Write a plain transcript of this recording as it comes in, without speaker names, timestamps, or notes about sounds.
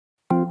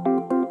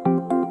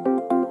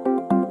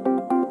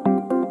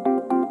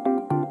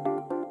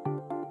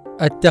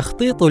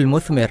التخطيط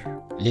المثمر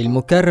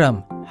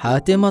للمكرم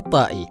حاتم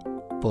الطائي.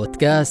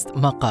 بودكاست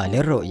مقال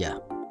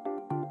الرؤية.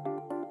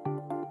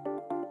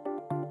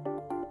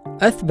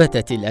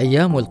 أثبتت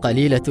الأيام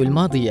القليلة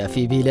الماضية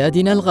في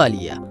بلادنا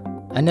الغالية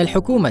أن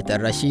الحكومة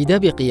الرشيدة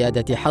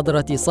بقيادة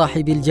حضرة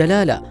صاحب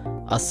الجلالة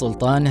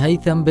السلطان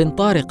هيثم بن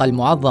طارق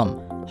المعظم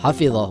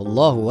حفظه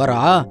الله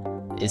ورعاه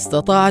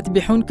استطاعت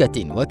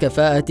بحنكة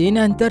وكفاءة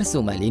أن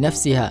ترسم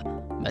لنفسها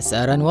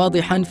مساراً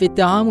واضحاً في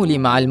التعامل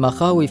مع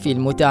المخاوف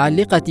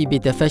المتعلقة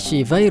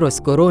بتفشي فيروس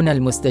كورونا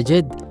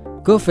المستجد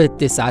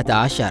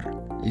كوفيد-19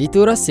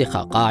 لترسخ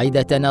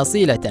قاعدة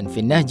أصيلة في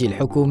النهج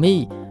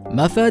الحكومي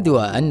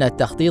مفادها أن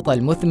التخطيط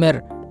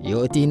المثمر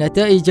يؤتي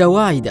نتائج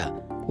واعدة،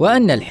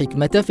 وأن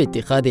الحكمة في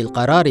اتخاذ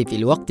القرار في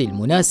الوقت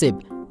المناسب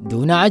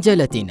دون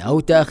عجلة أو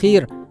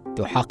تأخير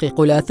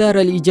تحقق الآثار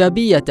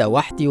الإيجابية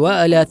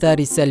واحتواء الآثار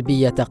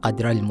السلبية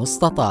قدر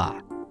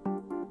المستطاع.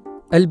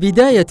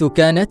 البداية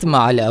كانت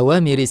مع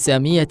الأوامر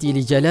السامية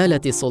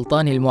لجلالة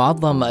السلطان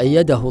المعظم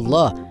أيده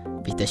الله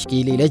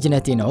بتشكيل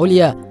لجنة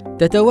عليا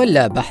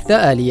تتولى بحث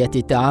آلية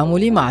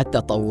التعامل مع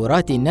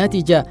التطورات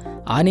الناتجة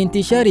عن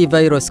انتشار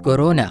فيروس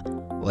كورونا،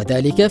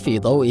 وذلك في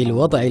ضوء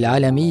الوضع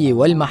العالمي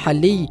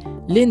والمحلي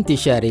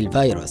لانتشار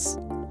الفيروس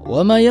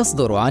وما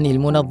يصدر عن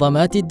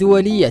المنظمات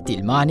الدولية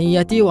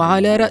المعنية،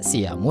 وعلى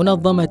رأسها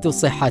منظمة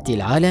الصحة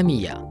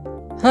العالمية.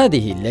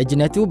 هذه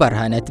اللجنة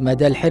برهنت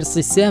مدى الحرص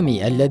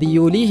السامي الذي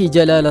يوليه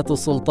جلالة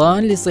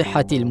السلطان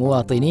لصحة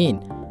المواطنين،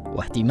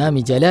 واهتمام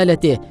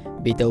جلالته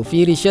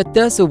بتوفير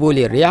شتى سبل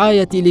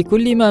الرعاية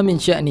لكل ما من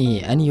شأنه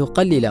أن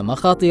يقلل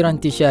مخاطر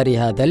انتشار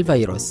هذا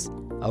الفيروس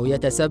أو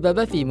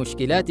يتسبب في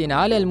مشكلات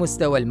على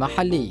المستوى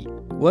المحلي.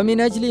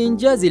 ومن أجل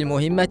إنجاز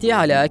المهمة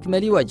على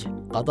أكمل وجه،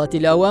 قضت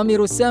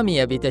الأوامر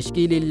السامية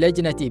بتشكيل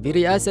اللجنة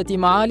برئاسة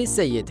معالي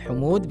السيد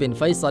حمود بن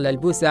فيصل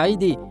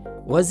البوسعيدي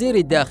وزير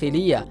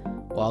الداخلية،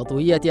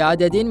 وعضوية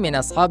عدد من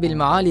أصحاب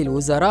المعالي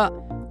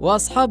الوزراء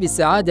وأصحاب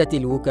السعادة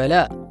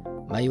الوكلاء،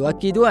 ما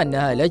يؤكد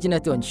أنها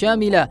لجنة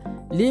شاملة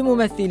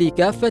لممثلي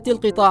كافة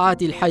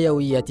القطاعات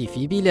الحيوية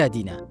في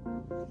بلادنا.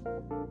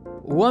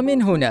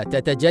 ومن هنا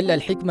تتجلى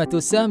الحكمة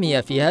السامية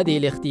في هذه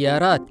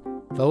الاختيارات،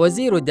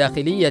 فوزير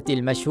الداخلية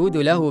المشهود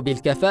له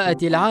بالكفاءة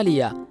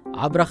العالية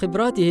عبر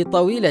خبراته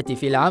الطويلة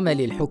في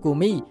العمل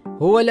الحكومي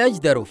هو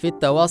الأجدر في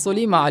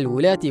التواصل مع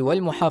الولاة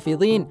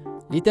والمحافظين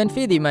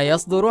لتنفيذ ما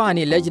يصدر عن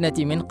اللجنة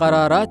من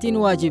قرارات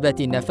واجبة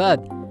النفاذ،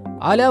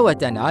 علاوة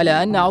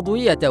على أن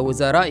عضوية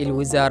وزراء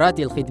الوزارات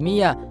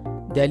الخدمية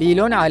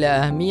دليل على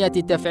أهمية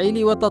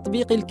التفعيل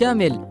والتطبيق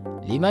الكامل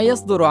لما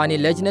يصدر عن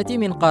اللجنة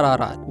من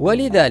قرارات.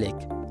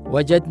 ولذلك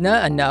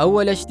وجدنا أن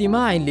أول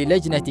اجتماع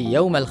للجنة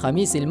يوم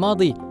الخميس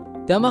الماضي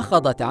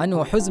تمخضت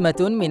عنه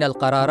حزمة من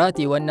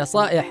القرارات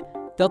والنصائح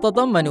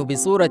تتضمن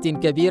بصورة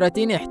كبيرة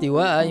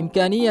احتواء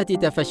إمكانية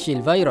تفشي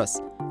الفيروس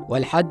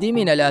والحد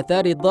من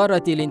الآثار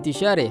الضارة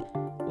لانتشاره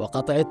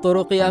وقطع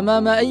الطرق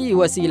أمام أي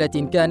وسيلة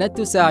كانت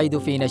تساعد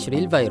في نشر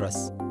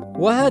الفيروس.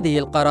 وهذه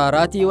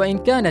القرارات وإن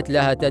كانت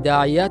لها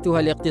تداعياتها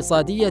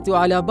الاقتصادية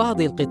على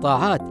بعض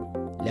القطاعات،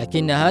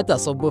 لكنها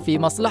تصب في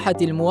مصلحة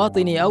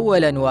المواطن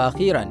أولاً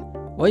وأخيراً،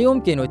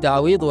 ويمكن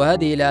تعويض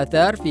هذه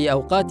الآثار في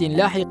أوقات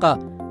لاحقة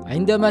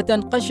عندما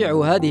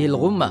تنقشع هذه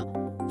الغمة.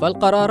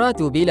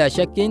 فالقرارات بلا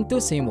شك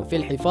تسهم في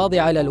الحفاظ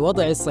على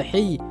الوضع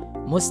الصحي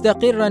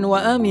مستقراً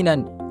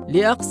وآمناً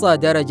لأقصى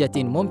درجة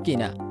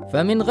ممكنة،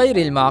 فمن غير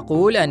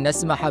المعقول أن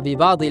نسمح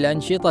ببعض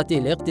الأنشطة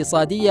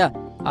الاقتصادية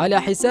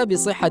على حساب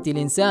صحة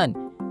الإنسان،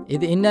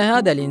 إذ إن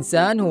هذا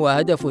الإنسان هو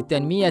هدف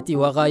التنمية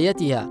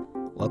وغايتها،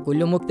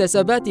 وكل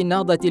مكتسبات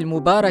النهضة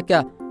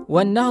المباركة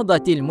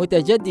والنهضة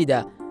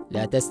المتجددة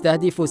لا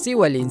تستهدف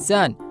سوى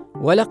الإنسان.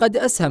 ولقد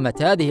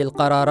أسهمت هذه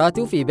القرارات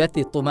في بث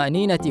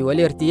الطمأنينة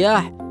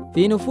والارتياح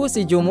في نفوس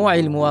جموع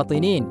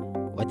المواطنين،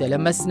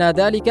 وتلمسنا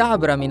ذلك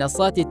عبر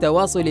منصات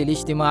التواصل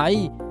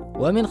الاجتماعي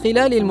ومن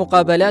خلال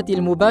المقابلات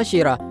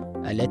المباشرة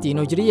التي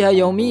نجريها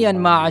يومياً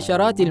مع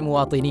عشرات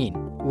المواطنين،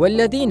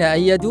 والذين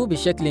أيدوا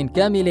بشكل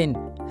كامل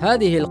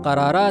هذه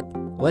القرارات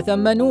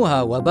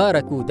وثمنوها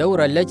وباركوا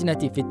دور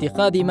اللجنة في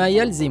اتخاذ ما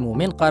يلزم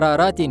من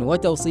قرارات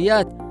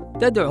وتوصيات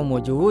تدعم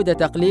جهود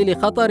تقليل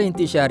خطر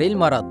انتشار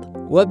المرض.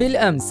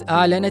 وبالأمس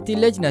أعلنت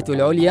اللجنة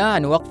العليا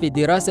عن وقف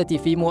الدراسة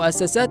في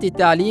مؤسسات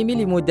التعليم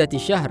لمدة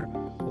شهر،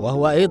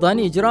 وهو أيضاً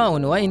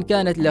إجراء وإن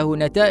كانت له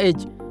نتائج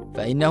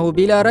فإنه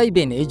بلا ريب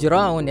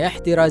إجراء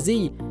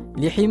احترازي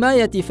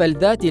لحماية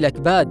فلذات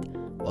الأكباد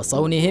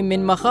وصونهم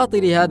من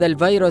مخاطر هذا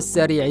الفيروس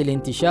سريع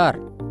الانتشار.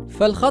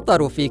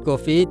 فالخطر في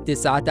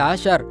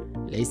كوفيد-19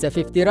 ليس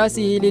في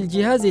افتراسه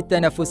للجهاز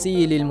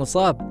التنفسي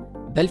للمصاب،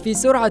 بل في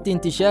سرعة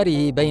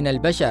انتشاره بين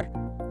البشر،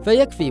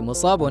 فيكفي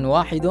مصاب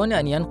واحد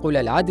أن ينقل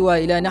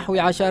العدوى إلى نحو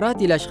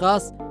عشرات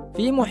الأشخاص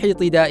في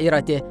محيط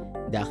دائرته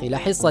داخل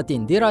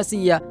حصة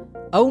دراسية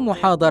أو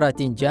محاضرة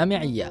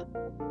جامعية.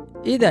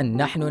 إذن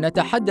نحن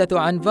نتحدث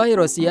عن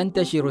فيروس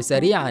ينتشر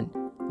سريعاً،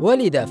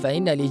 ولذا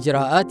فإن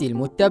الإجراءات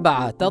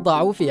المتبعة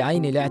تضع في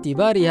عين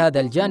الاعتبار هذا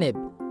الجانب،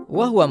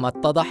 وهو ما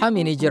اتضح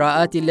من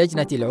إجراءات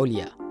اللجنة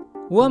العليا.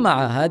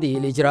 ومع هذه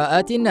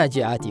الإجراءات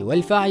الناجعة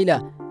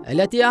والفاعلة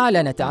التي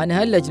أعلنت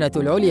عنها اللجنة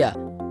العليا،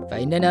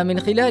 فإننا من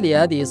خلال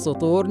هذه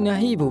السطور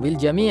نهيب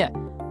بالجميع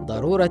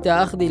ضرورة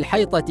أخذ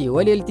الحيطة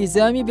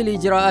والالتزام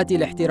بالإجراءات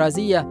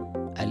الاحترازية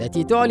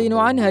التي تعلن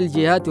عنها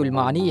الجهات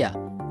المعنية،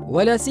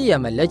 ولا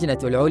سيما اللجنة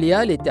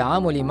العليا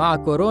للتعامل مع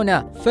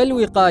كورونا،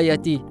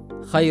 فالوقاية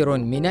خير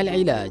من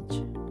العلاج.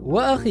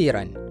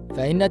 وأخيراً،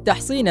 فإن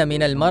التحصين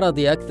من المرض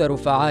أكثر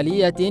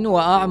فعالية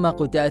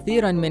وأعمق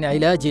تأثيراً من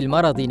علاج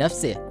المرض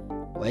نفسه،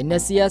 وإن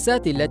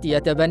السياسات التي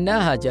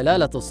يتبناها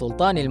جلالة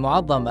السلطان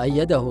المعظم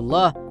أيده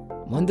الله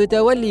منذ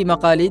تولي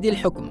مقاليد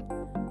الحكم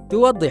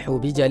توضح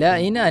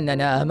بجلاء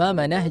أننا أمام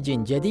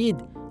نهج جديد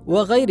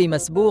وغير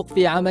مسبوق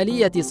في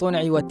عملية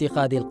صنع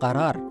واتخاذ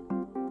القرار،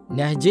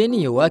 نهج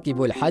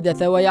يواكب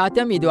الحدث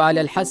ويعتمد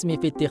على الحسم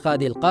في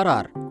اتخاذ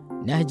القرار،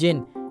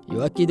 نهج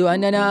يؤكد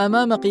أننا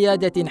أمام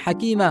قيادة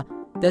حكيمة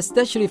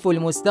تستشرف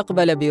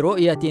المستقبل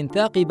برؤية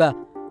ثاقبة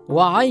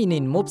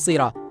وعين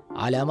مبصرة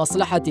على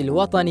مصلحة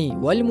الوطن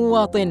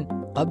والمواطن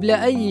قبل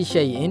أي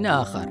شيء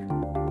آخر.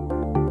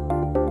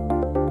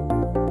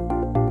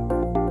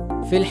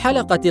 في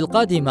الحلقة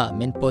القادمة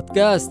من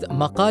بودكاست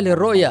مقال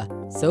الرؤية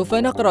سوف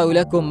نقرأ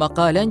لكم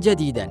مقالا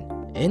جديدا،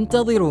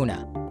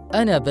 انتظرونا.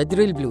 أنا بدر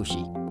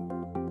البلوشي.